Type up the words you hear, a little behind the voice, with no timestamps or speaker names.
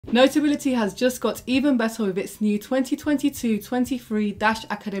Notability has just got even better with its new 2022-23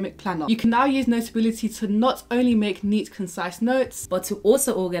 academic planner. You can now use Notability to not only make neat, concise notes, but to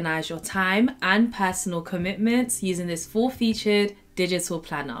also organize your time and personal commitments using this full-featured digital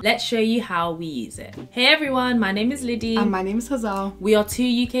planner. Let's show you how we use it. Hey everyone, my name is Lydie. And my name is Hazal. We are two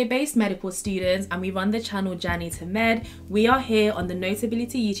UK-based medical students and we run the channel Journey to Med. We are here on the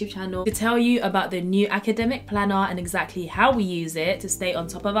Notability YouTube channel to tell you about the new academic planner and exactly how we use it to stay on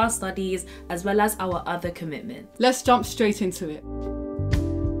top of our studies as well as our other commitments. Let's jump straight into it.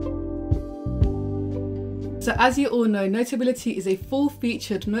 So as you all know, Notability is a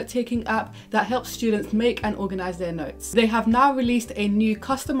full-featured note-taking app that helps students make and organize their notes. They have now released a new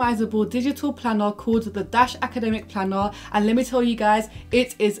customizable digital planner called the Academic Planner, and let me tell you guys,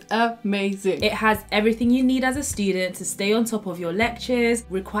 it is amazing. It has everything you need as a student to stay on top of your lectures,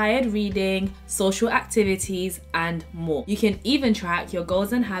 required reading, social activities, and more. You can even track your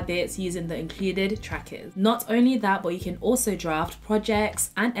goals and habits using the included trackers. Not only that, but you can also draft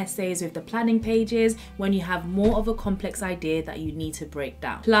projects and essays with the planning pages when you have more of a complex idea that you need to break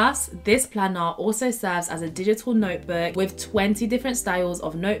down. Plus, this planner also serves as a digital notebook with 20 different styles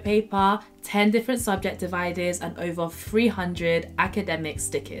of note paper, 10 different subject dividers, and over 300 academic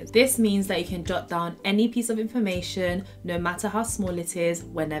stickers. This means that you can jot down any piece of information, no matter how small it is,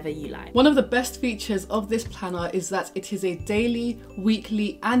 whenever you like. One of the best features of this planner is that it is a daily,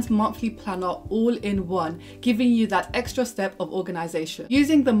 weekly, and monthly planner all in one, giving you that extra step of organization.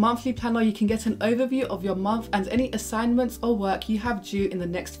 Using the monthly planner, you can get an overview of your month and any assignments or work you have due in the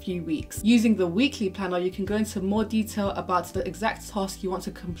next few weeks. Using the weekly planner, you can go into more detail about the exact task you want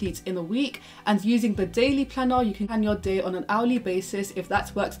to complete in a week, and using the daily planner, you can plan your day on an hourly basis if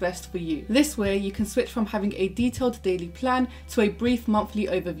that works best for you. This way, you can switch from having a detailed daily plan to a brief monthly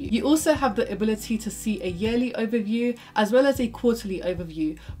overview. You also have the ability to see a yearly overview as well as a quarterly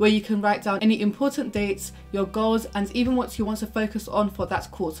overview, where you can write down any important dates, your goals, and even what you want to focus on for that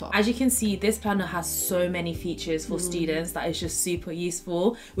quarter. As you can see, this planner has so many features for students that is just super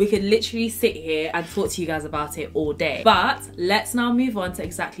useful. We could literally sit here and talk to you guys about it all day. But let's now move on to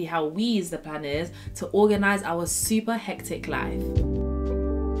exactly how we use the planners to organize our super hectic life.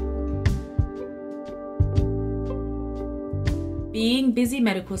 Being busy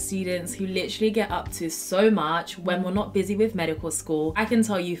medical students who literally get up to so much when we're not busy with medical school, I can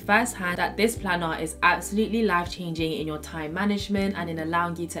tell you firsthand that this planner is absolutely life-changing in your time management and in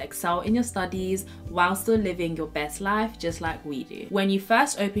allowing you to excel in your studies while still living your best life just like we do. When you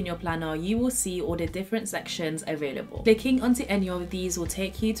first open your planner, you will see all the different sections available. Clicking onto any of these will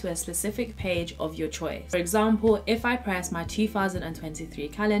take you to a specific page of your choice. For example, if I press my 2023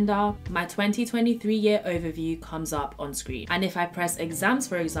 calendar, my 2023 year overview comes up on screen. And if I press exams,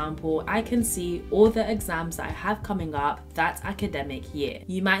 for example, I can see all the exams that I have coming up that academic year.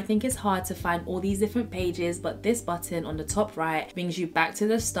 You might think it's hard to find all these different pages, but this button on the top right brings you back to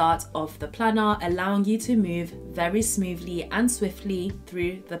the start of the planner, allowing you to move very smoothly and swiftly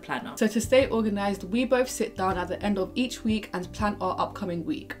through the planner. So to stay organized, we both sit down at the end of each week and plan our upcoming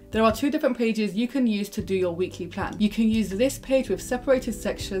week. There are two different pages you can use to do your weekly plan. You can use this page with separated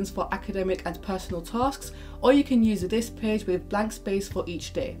sections for academic and personal tasks, or you can use this page with blank space for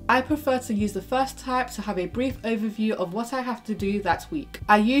each day. I prefer to use the first type to have a brief overview of what I have to do that week.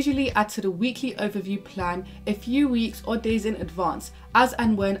 I usually add to the weekly overview plan a few weeks or days in advance, as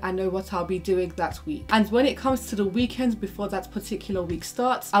and when I know what I'll be doing that week. And when it comes to the weekends before that particular week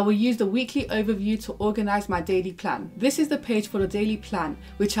starts, I will use the weekly overview to organize my daily plan. This is the page for the daily plan,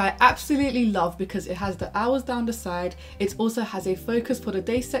 which I absolutely love because it has the hours down the side. It also has a focus for the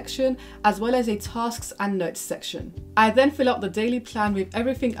day section as well as a tasks and notes section. I then fill up the daily plan with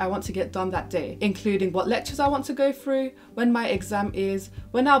everything I want to get done that day, including what lectures I want to go through, when my exam is,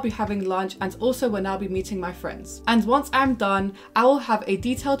 when I'll be having lunch, and also when I'll be meeting my friends. And once I'm done, I will have a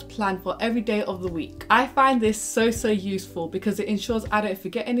detailed plan for every day of the week. I find this so useful because it ensures I don't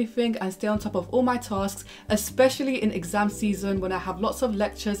forget anything and stay on top of all my tasks, especially in exam season when I have lots of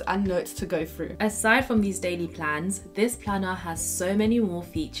lectures and notes to go through. Aside from these daily plans, this planner has so many more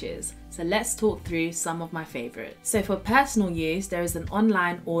features. So let's talk through some of my favorites. So for personal use, there is an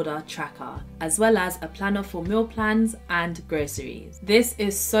online order tracker, as well as a planner for meal plans and groceries. This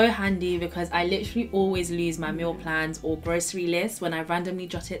is so handy because I literally always lose my meal plans or grocery list when I randomly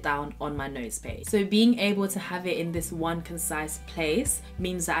jot it down on my notes page. So being able to have it in this one concise place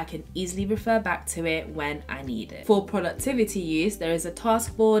means that I can easily refer back to it when I need it. For productivity use, there is a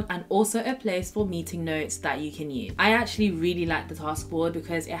task board and also a place for meeting notes that you can use. I actually really like the task board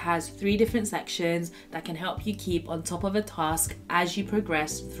because it has 3 different sections that can help you keep on top of a task as you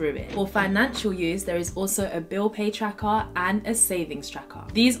progress through it. For financial use, there is also a bill pay tracker and a savings tracker.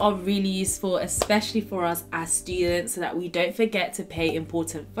 These are really useful, especially for us as students, so that we don't forget to pay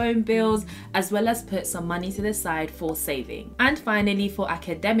important phone bills, as well as put some money to the side for saving. And finally, for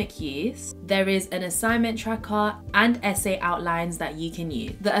academic use, there is an assignment tracker and essay outlines that you can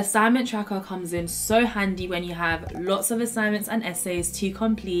use. The assignment tracker comes in so handy when you have lots of assignments and essays to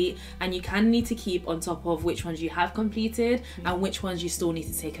complete, and you can need to keep on top of which ones you have completed and which ones you still need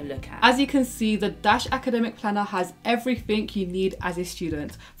to take a look at. As you can see, the Dash Academic Planner has everything you need as a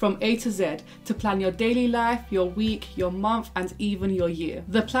student, from A to Z, to plan your daily life, your week, your month, and even your year.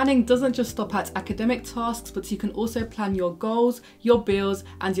 The planning doesn't just stop at academic tasks, but you can also plan your goals, your bills,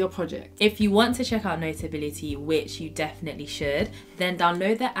 and your projects. If you want to check out Notability, which you definitely should, then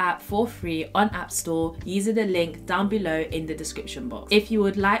download the app for free on App Store using the link down below in the description box. If you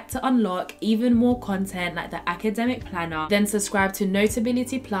would like to unlock even more content like the academic planner, then subscribe to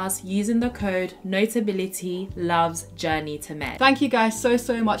Notability Plus using the code Notability Loves Journey to Med. Thank you guys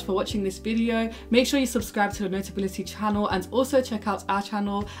so much for watching this video. Make sure you subscribe to the Notability channel and also check out our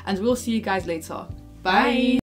channel, and we'll see you guys later. Bye.